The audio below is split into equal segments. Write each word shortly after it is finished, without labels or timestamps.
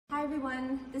Hi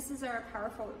everyone, this is our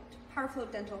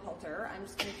PowerFloat dental halter. I'm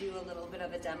just going to do a little bit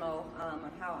of a demo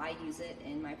on how I use it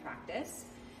in my practice.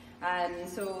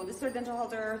 So this is our dental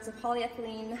halter. It's a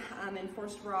polyethylene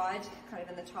enforced rod, kind of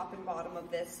in the top and bottom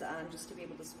of this, just to be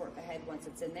able to support the head once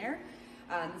it's in there.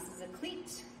 This is a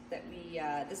cleat that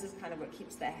this is kind of what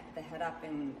keeps the head up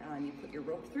and you put your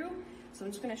rope through. So I'm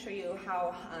just going to show you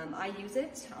how I use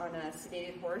it on a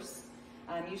sedated horse.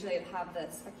 Usually I have the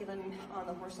speculum on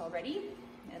the horse already,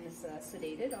 and this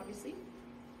sedated, obviously.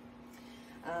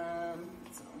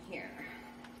 So here.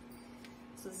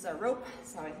 So this is our rope, this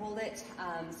is how I hold it.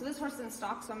 So this horse is in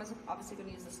stocks, so I'm obviously going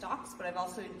to use the stocks, but I've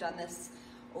also done this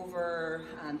over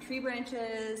tree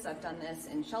branches. I've done this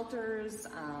in shelters,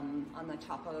 on the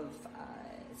top of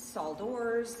stall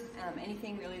doors,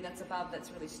 anything really that's above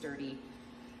that's really sturdy.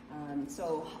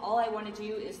 So all I want to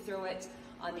do is throw it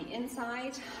on the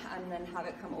inside and then have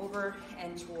it come over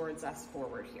and towards us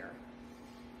forward here.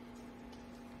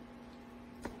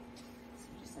 So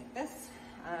just like this.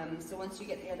 So once you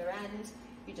get the other end,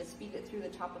 you just feed it through the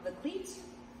top of the cleat.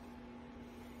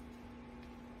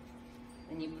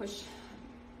 Then you push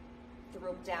the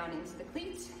rope down into the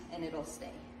cleat and it'll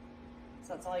stay.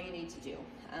 So that's all you need to do.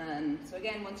 So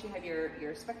again, once you have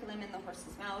your speculum in the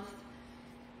horse's mouth,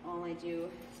 all I do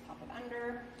is pop it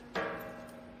under.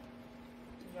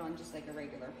 On just like a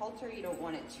regular halter. You don't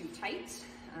want it too tight.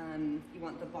 You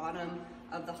want the bottom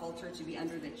of the halter to be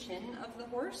under the chin of the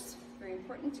horse. Very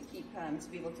important to keep to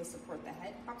be able to support the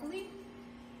head properly.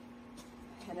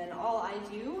 And then all I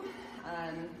do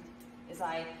is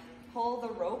I pull the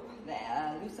rope,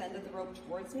 the loose end of the rope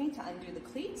towards me to undo the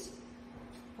cleat.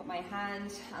 Put my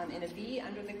hand in a V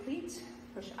under the cleat,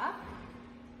 push up,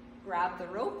 grab the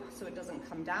rope so it doesn't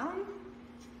come down,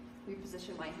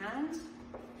 reposition my hand,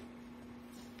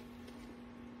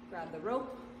 grab the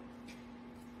rope,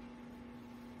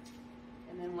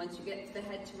 and then once you get the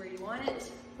head to where you want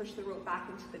it, push the rope back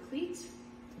into the cleat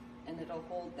and it'll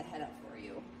hold the head up for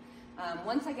you.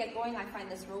 Once I get going, I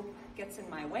find this rope gets in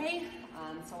my way,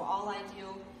 so all I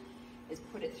do is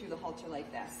put it through the halter like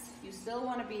this. You still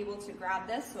want to be able to grab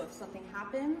this, so if something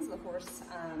happens, the horse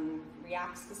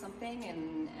reacts to something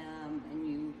and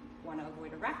you want to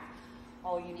avoid a wreck,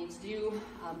 all you need to do,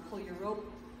 pull your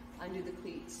rope, undo the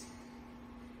cleat.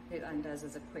 It undoes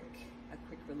as a quick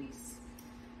release.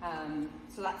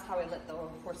 So that's how I let the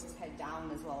horse's head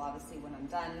down as well, obviously, when I'm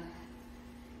done.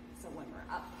 So when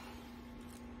we're up.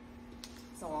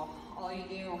 So all you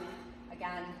do,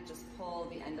 again, just pull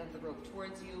the end of the rope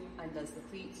towards you, undoes the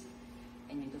cleat,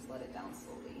 and you just let it down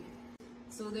slowly.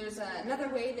 So there's another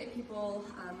way that people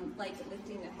like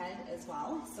lifting the head as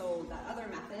well. So that other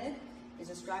method is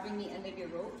just grabbing the end of your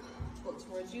rope, pull it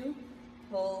towards you,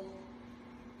 pull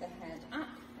the head up,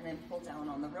 and then pull down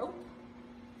on the rope,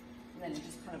 and then it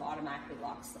just kind of automatically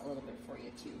locks a little bit for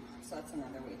you too. So that's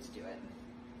another way to do it.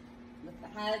 Lift the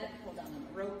head, pull down on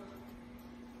the rope,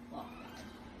 lock the head.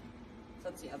 So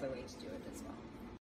that's the other way to do it as well.